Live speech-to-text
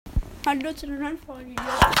Hallo zu einer neuen Folge.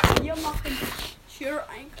 Wir machen hier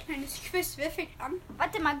ein kleines Quiz. Wer fängt an?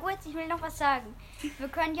 Warte mal kurz, ich will noch was sagen. Wir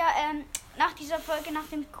können ja nach dieser Folge, nach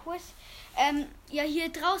dem Quiz, ja hier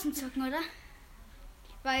draußen zocken, oder?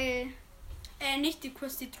 Weil... Nicht die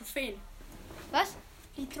Quiz, die Trophäen. Was?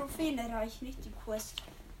 Die Trophäen erreichen, nicht die Quiz.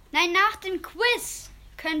 Nein, nach dem Quiz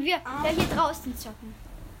können wir ja hier draußen zocken.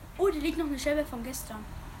 Oh, da liegt noch eine Scheibe von gestern.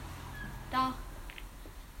 Da.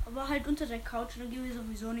 Aber halt unter der Couch, da gehen wir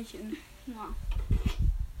sowieso nicht hin. Ja.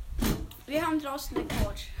 Wir haben draußen eine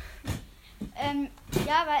Couch.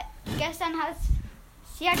 Ja, weil gestern hat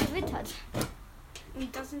es sehr gewittert.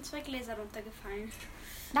 Und da sind 2 Gläser runtergefallen.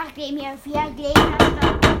 Nachdem ihr 4 Gläser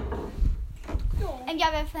habt. Jo. Ja,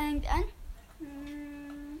 wer fängt an?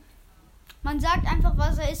 Man sagt einfach,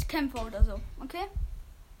 was er ist, Kämpfer oder so, okay?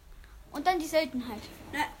 Und dann die Seltenheit.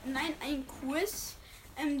 Nein, ein Quiz.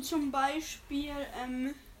 Zum Beispiel,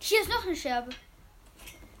 Hier ist noch eine Scherbe.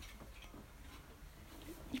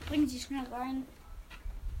 Ich bringe sie schnell rein.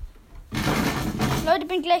 Leute,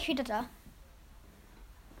 bin gleich wieder da.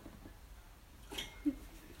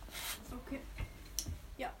 Okay.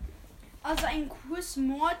 Ja. Also ein Quiz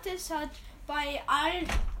Mortis hat bei allen...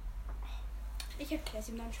 Ich erkläre es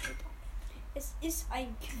ihm dann später. Es ist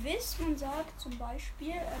ein Quiz, man sagt zum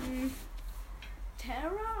Beispiel,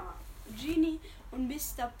 Terra, Genie und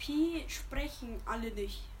Mr. P sprechen alle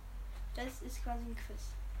nicht. Das ist quasi ein Quiz.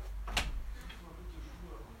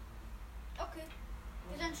 Okay.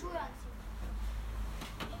 Wir sollen Schuhe anziehen.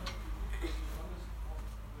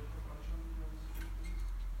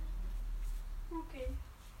 Okay.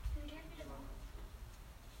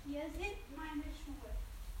 Hier sind meine Schuhe.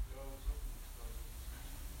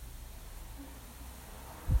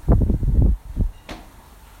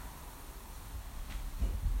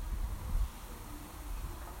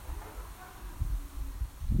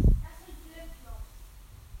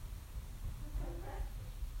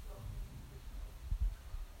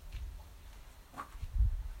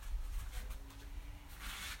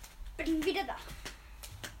 Bin wieder da.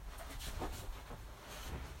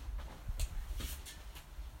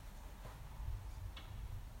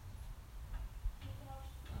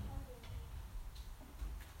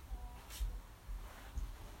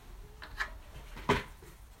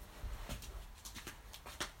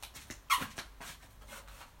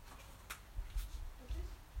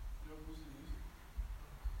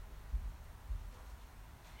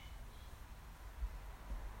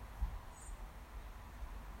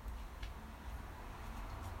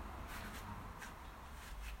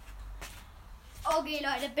 Okay,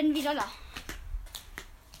 Leute, bin wieder da.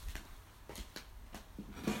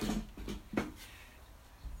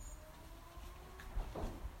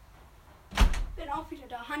 Bin auch wieder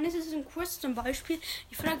da. Hannes ist ein Quiz zum Beispiel.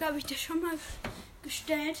 Die Frage habe ich dir schon mal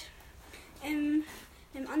gestellt. Im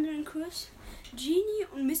anderen Quiz. Genie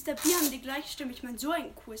und Mr. P haben die gleiche Stimme. Ich meine, so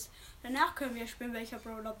ein Quiz. Danach können wir spielen, welcher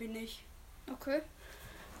Brawler bin ich. Okay.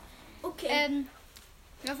 Okay.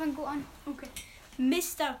 Ja, fang gut an. Okay.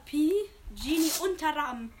 Mr. P, Genie und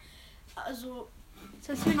Taram. Also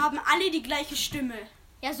haben alle die gleiche Stimme.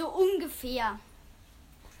 Ja, so ungefähr.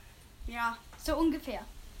 Ja, So ungefähr.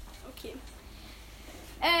 okay.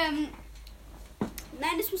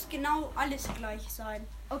 Nein, es muss genau alles gleich sein.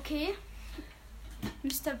 Okay.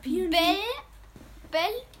 Mr. P und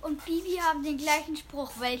Bell und Bibi haben den gleichen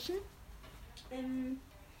Spruch. Welchen?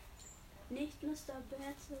 Nicht Mr.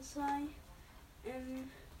 Bad sei.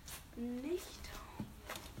 Nicht.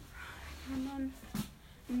 Sondern.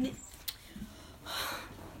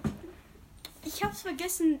 Ich hab's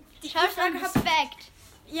vergessen. Die Frage Respekt.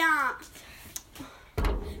 Ja.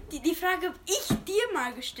 Die Frage habe ich dir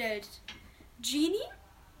mal gestellt. Genie,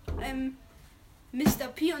 Mr.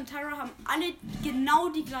 P und Tara haben alle genau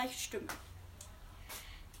die gleiche Stimme.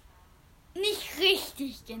 Nicht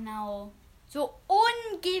richtig genau. So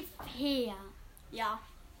ungefähr. Ja.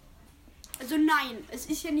 Also nein, es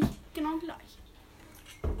ist ja nicht genau gleich.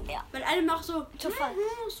 Ja. Weil alle machen so fast.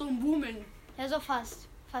 So ein Bummeln. Ja, so fast.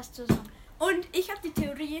 Fast zusammen. Und ich habe die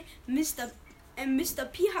Theorie, Mr.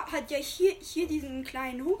 P hat ja hier diesen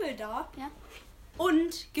kleinen Hugel da. Ja.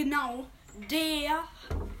 Und genau, der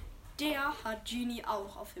hat Genie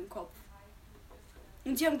auch auf dem Kopf.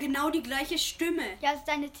 Und sie haben genau die gleiche Stimme. Ja, also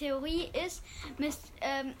deine Theorie ist,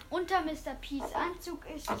 unter Mr. P's Anzug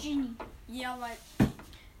ist Genie. Ja, weil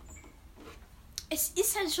es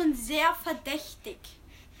ist halt schon sehr verdächtig.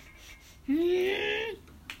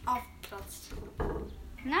 Aufgeplatzt.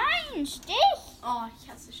 Nein, Stich. Oh, ich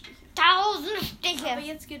hasse Stiche. 1000 Stiche. Aber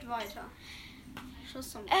jetzt geht weiter.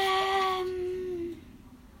 Schuss zum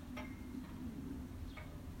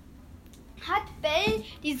Hat Bell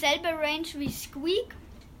dieselbe Range wie Squeak?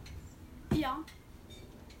 Ja.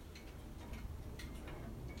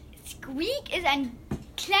 Squeak ist ein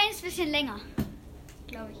kleines bisschen länger.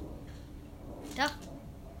 Glaube ich. Doch.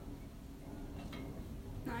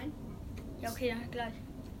 Nein. Ja, okay, dann gleich.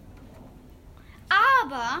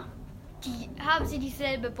 Aber haben sie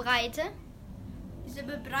dieselbe Breite?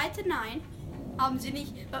 Dieselbe Breite? Nein. Haben sie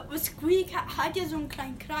nicht. Weil Squeak hat ja so einen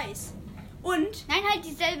kleinen Kreis. Und? Nein, halt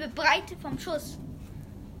dieselbe Breite vom Schuss.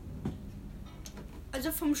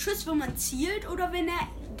 Also vom Schuss, wo man zielt oder wenn er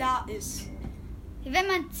da ist? Wenn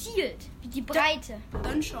man zielt, wie die Breite.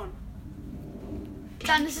 Dann schon.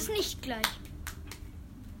 Dann ist es nicht gleich.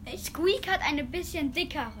 Echt? Squeak hat eine bisschen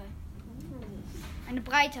dickere. Eine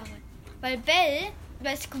breitere. Weil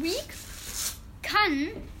bei Squeak kann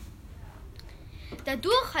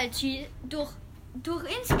dadurch halt durch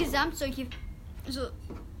insgesamt solche zwei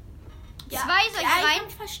solche rein. rein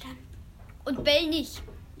Verstanden. und Bell nicht.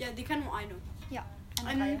 Ja, die kann nur eine. Ja,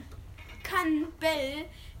 eine Reihe. Kann Bell,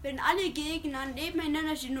 wenn alle Gegner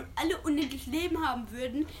nebeneinander stehen und alle unendlich Leben haben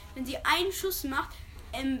würden, wenn sie einen Schuss macht,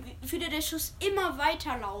 würde der Schuss immer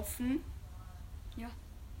weiterlaufen. Ja.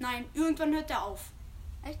 Nein, irgendwann hört er auf.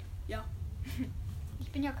 Echt? Ja.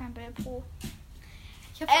 Ich bin ja kein Bell Pro.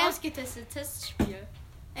 Ich habe ausgetestet, Testspiel.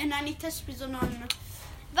 Nein, nicht Testspiel, sondern...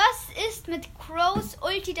 Was ist mit Crows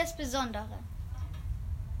Ulti das Besondere?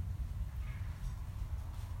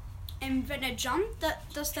 Wenn er jumpt,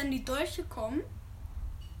 dass dann die Dolche kommen.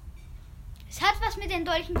 Es hat was mit den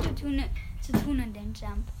Dolchen zu tun in dem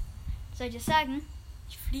Jump. Soll ich das sagen?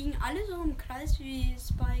 Die fliegen alle so im Kreis wie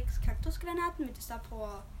Spikes Kaktusgranaten mit Star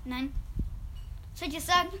Power. Nein. Soll ich das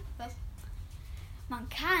sagen? Was? Man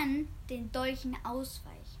kann den Dolchen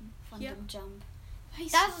ausweichen von Ja. dem Jump. Weiß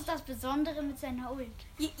Das ist das Besondere mit seiner Ult.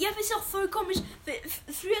 Ja, aber ist auch voll komisch.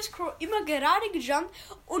 Früher ist Crow immer gerade gejumpt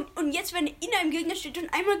und jetzt, wenn er in einem Gegner steht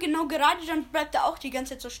und einmal genau gerade jumpt, bleibt er auch die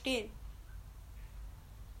ganze Zeit so stehen.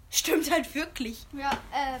 Stimmt halt wirklich. Ja,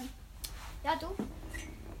 ja, du.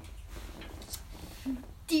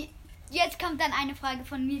 Jetzt kommt dann eine Frage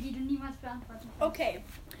von mir, die du niemals beantworten kannst. Okay.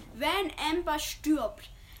 Wenn Amber stirbt.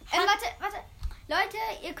 Warte. Leute,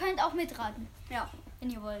 ihr könnt auch mitraten, Ja. wenn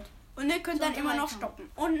ihr wollt. Und ihr könnt So dann immer noch Unterhaltung.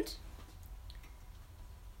 stoppen. Und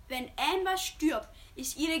wenn Amber stirbt,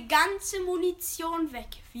 ist ihre ganze Munition weg.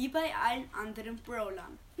 Wie bei allen anderen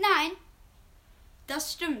Brawlern. Nein,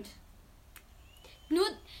 Das stimmt.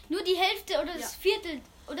 nur die Hälfte oder das Ja. Viertel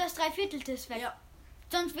oder das Dreiviertel ist weg. Ja.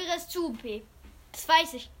 Sonst wäre es zu OP. Das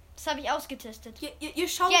weiß ich. Das habe ich ausgetestet. Ihr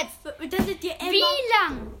schaut. Jetzt. Das ist die Amber. Wie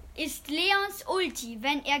lang ist Leons Ulti,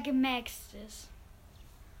 wenn er gemaxt ist?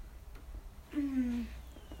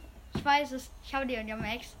 Ich weiß es. Ich habe die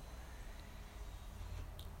gemaxt.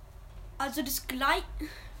 Also das gleich.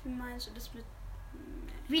 Wie meinst du das mit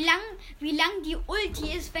Wie lang die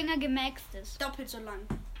Ulti ist, wenn er gemaxt ist? doppelt so lang?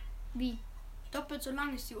 Wie? Doppelt so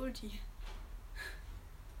lang ist die Ulti.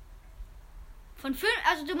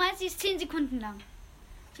 Also du meinst, die ist 10 Sekunden lang.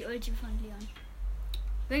 Die Ulti von Leon.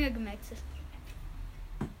 Wenn er gemaxt ist.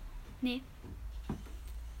 Nee,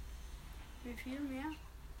 Wie viel mehr?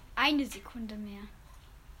 1 Sekunde mehr.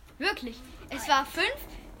 Wirklich. Es war 5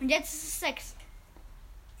 und jetzt ist es 6.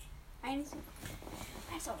 Eine Sekunde.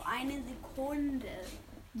 Also eine Sekunde.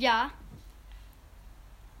 Ja.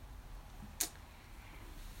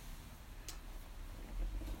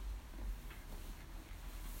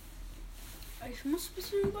 Ich muss ein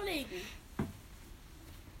bisschen überlegen.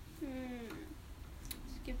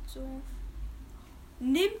 Es gibt so.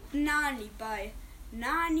 Nimmt Nani bei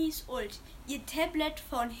Nanis Ult ihr Tablet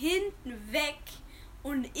von hinten weg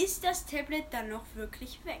und ist das Tablet dann noch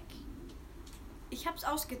wirklich weg? Ich hab's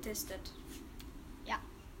ausgetestet. Ja.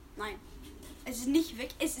 Nein. Es ist nicht weg,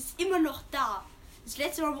 es ist immer noch da. Das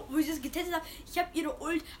letzte Mal, wo ich das getestet habe, ich habe ihre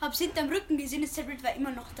Ult, hab's hinterm Rücken gesehen, das Tablet war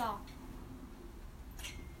immer noch da.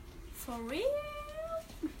 For real?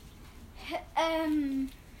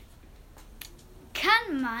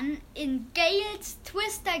 Kann man in Gales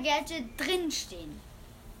Twister Gadget drinstehen?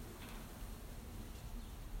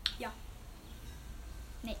 Ja.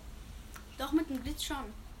 Nee. Doch mit dem Glitch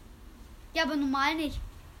schon. Ja, aber normal nicht.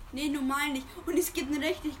 Nee, normal nicht. Und es gibt einen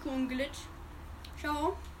richtig coolen Glitch.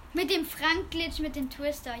 Schau. Mit dem Frank-Glitch, mit dem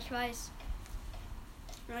Twister, ich weiß.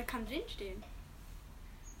 Man kann drin stehen.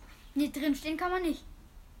 Nee, drinstehen kann man nicht.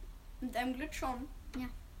 Mit einem Glitch schon. Ja.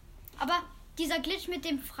 Aber dieser Glitch mit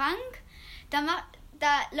dem Frank, da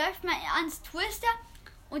läuft man ans Twister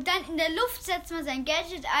und dann in der Luft setzt man sein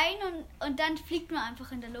Gadget ein und dann fliegt man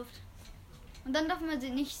einfach in der Luft. Und dann darf man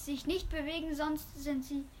sich nicht bewegen, sonst sind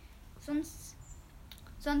sie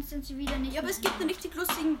wieder nicht. Ja, aber mehr. es gibt einen richtig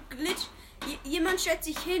lustigen Glitch. Jemand stellt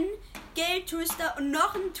sich hin, Geld-Twister und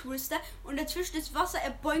noch ein Twister und dazwischen ist Wasser,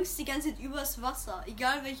 er boingst die ganze Zeit übers Wasser.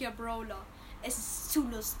 Egal welcher Brawler. Es ist zu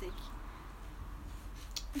lustig.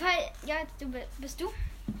 Weil, ja, bist du?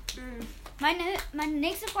 Meine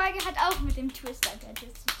nächste Frage hat auch mit dem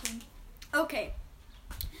Twister-Gadget zu tun. Okay.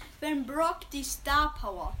 Wenn Brock die Star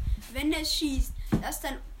Power, wenn er schießt, dass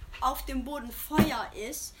dann auf dem Boden Feuer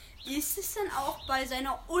ist es dann auch bei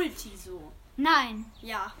seiner Ulti so? Nein.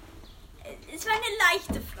 Ja. Es war eine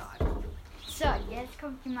leichte Frage. So, jetzt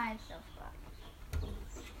kommt die Meisterfrage.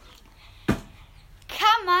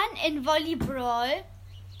 Kann man in Volley Brawl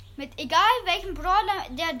mit egal welchem Brawler,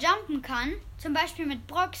 der jumpen kann, zum Beispiel mit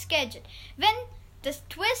Brocks Gadget, wenn das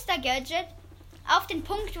Twister-Gadget auf den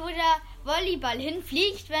Punkt, wo der Volleyball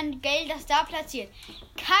hinfliegt, wenn Gale das da platziert,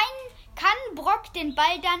 kann Brock den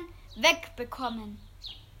Ball dann wegbekommen,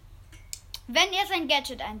 wenn er sein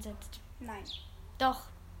Gadget einsetzt? Nein. Doch.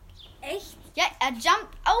 Echt? Ja, er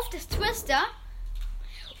jumpt auf das Twister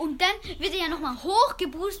und dann wird er ja nochmal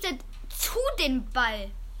hochgeboostet zu dem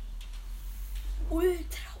Ball.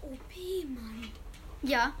 Ultra OP, Mann.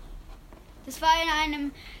 Ja. Das war in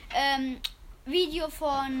einem Video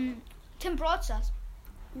von Tim Broadstars.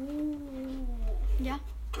 Ja.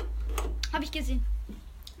 Habe ich gesehen.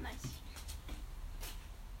 Nice.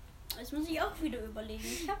 Jetzt muss ich auch wieder überlegen.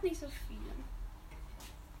 Ich habe nicht so viel.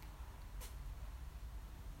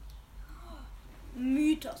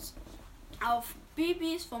 Mythos. Auf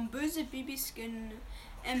Bibis vom böse Bibi-Skin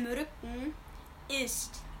im Rücken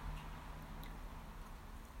ist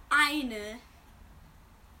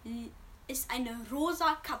eine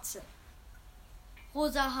rosa Katze.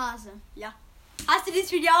 Rosa Hase. Ja. Hast du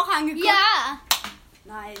das Video auch angeguckt? Ja.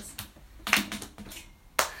 Nice.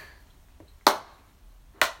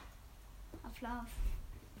 Applaus.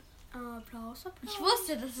 Applaus, Applaus. Ich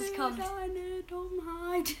wusste, dass es kommt. Deine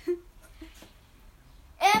Dummheit.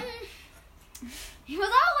 Ich muss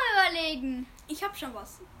auch überlegen. Ich hab schon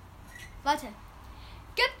was. Warte.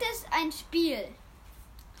 Gibt es ein Spiel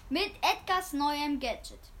mit Edgars neuem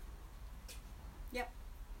Gadget? Ja.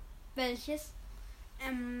 Welches?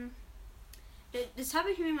 Das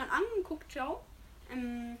habe ich mir mal angeguckt, schau.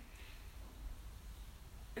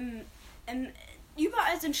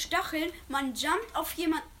 Überall sind Stacheln, man jumpt auf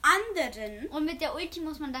jemand anderen. Und mit der Ulti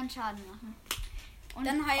muss man dann Schaden machen. Und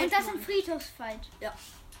dann heilt das man. im Friedhofsfight. Ja.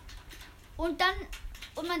 Und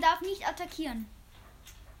man darf nicht attackieren.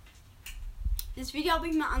 Das Video habe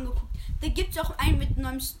ich mir angeguckt. Da gibt es auch einen mit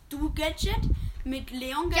neuem Stu-Gadget, mit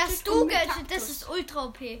Leon-Gadget. Ja, Stu-Gadget, das ist ultra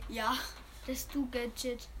OP. Ja. Das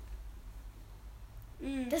Stu-Gadget.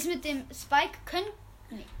 Mhm. Das mit dem Spike können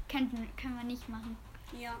wir nicht machen.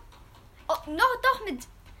 Ja. Oh, doch mit.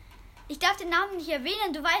 Ich darf den Namen nicht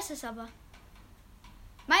erwähnen, du weißt es aber.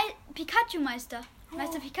 Pikachu-Meister.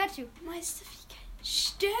 Meister Pikachu. Meister Pikachu.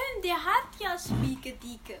 Stimmt, der hat ja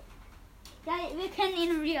Spieke-Dieke. Ja, wir kennen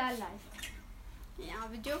ihn in Real Life. Ja,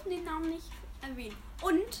 wir dürfen den Namen nicht erwähnen.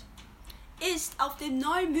 Und ist auf dem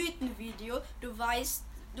neuen Mythen-Video, du weißt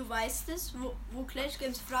es, wo Clash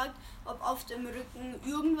Games fragt, ob auf dem Rücken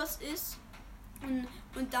irgendwas ist und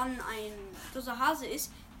dann ein großer Hase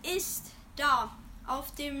ist da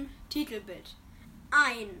auf dem Titelbild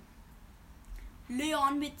ein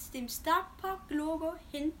Leon mit dem Starpark-Logo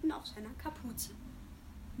hinten auf seiner Kapuze.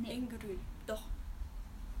 Nee. In grün. Doch.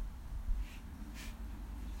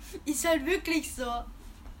 Ist halt wirklich so. Ja,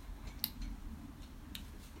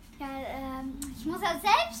 ich muss ja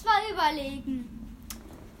selbst mal überlegen.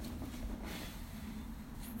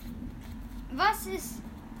 Was ist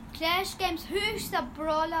Clash Games höchster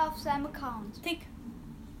Brawler auf seinem Account? Tick.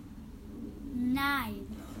 Nein.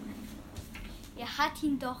 Er hat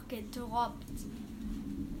ihn doch gedroppt.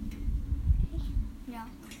 Ja.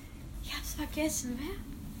 Ich hab's vergessen, wer?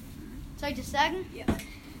 Soll ich das sagen? Ja.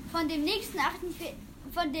 Von dem letzten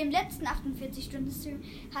 48 Stunden Stream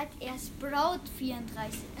hat er Sprout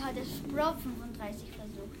 35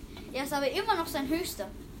 versucht. Er ist aber immer noch sein höchster.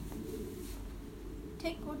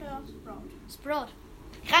 Tick oder Sprout? Sprout.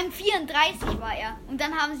 Rang 34 war er. Und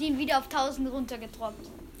dann haben sie ihn wieder auf 1000 runtergetroppt.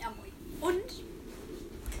 Ja, moin. Und?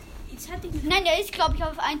 Jetzt hatte ich... Nein, er ist, glaube ich,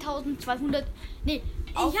 auf 1200. Nee.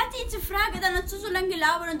 Ich hatte ihn zur Frage, dann hast du so lange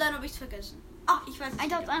gelabert und dann habe ich es vergessen. Ach, ich weiß nicht.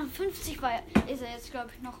 1051 ist er jetzt,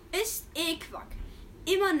 glaube ich, noch. Ist Quack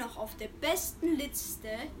immer noch auf der besten Liste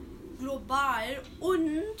global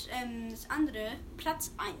und das andere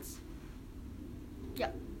Platz 1.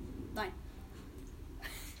 Ja. Nein.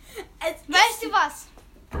 Weißt du was?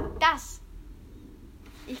 Das.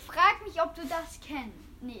 Ich frage mich, ob du das kennst.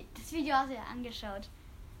 Nee, das Video hast du ja angeschaut.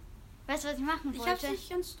 Weißt du, was ich machen wollte? Ich hab's nicht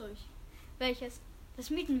ganz durch. Welches? Das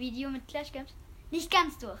Mythen-Video mit Clash Games? Nicht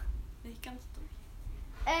ganz durch. Nicht ganz durch.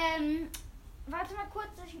 Warte mal kurz,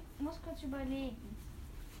 ich muss kurz überlegen.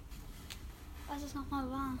 Was es nochmal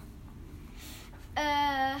war.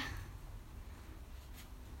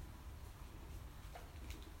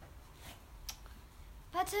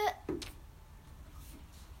 Warte.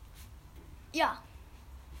 Ja.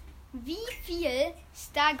 Wie viel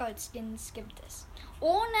Stargold-Skins gibt es?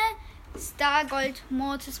 Ohne Stargold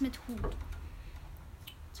Mortis mit Hut.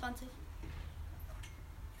 20.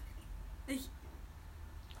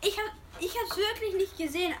 Ich hab's wirklich nicht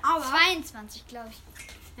gesehen, aber 22, glaube ich.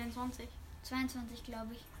 24. 22,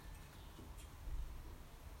 glaube ich.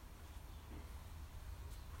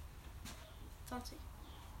 20.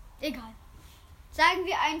 Egal. Sagen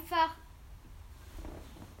wir einfach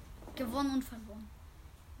gewonnen und verloren.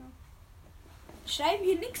 Schreiben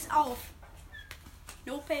hier nichts auf.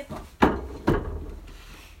 No paper.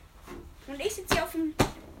 Und ich sitze hier auf dem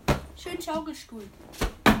schönen Schaukelstuhl.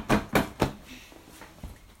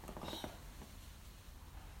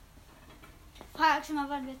 Frag schon mal,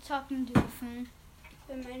 wann wir zocken dürfen.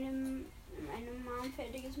 Wenn meine Mom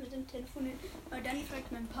fertig ist mit dem Telefonieren. Weil dann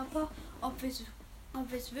fragt mein Papa, ob wir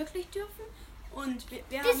es wirklich dürfen. Und wir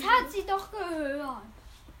Das hat sie doch gehört.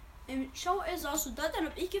 Im Show ist auch so da. Dann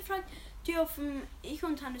habe ich gefragt, dürfen ich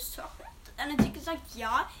und Hannes zocken? Dann hat sie gesagt,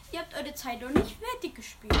 ja, ihr habt eure Zeit noch nicht fertig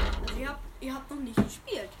gespielt. Also ihr habt noch nicht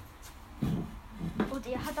gespielt. Und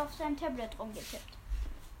er hat auf seinem Tablet rumgetippt.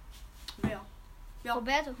 Ja. Ja.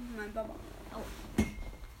 Roberto. Mein Papa. Oh.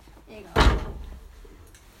 Egal.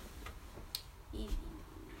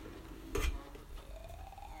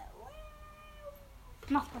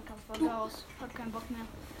 Macht mal Kampf aus. Hat keinen Bock mehr.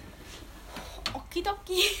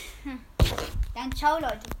 Okidoki. Dann ciao,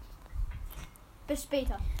 Leute. Bis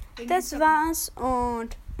später. Das war's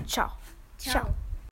und ciao. Ciao.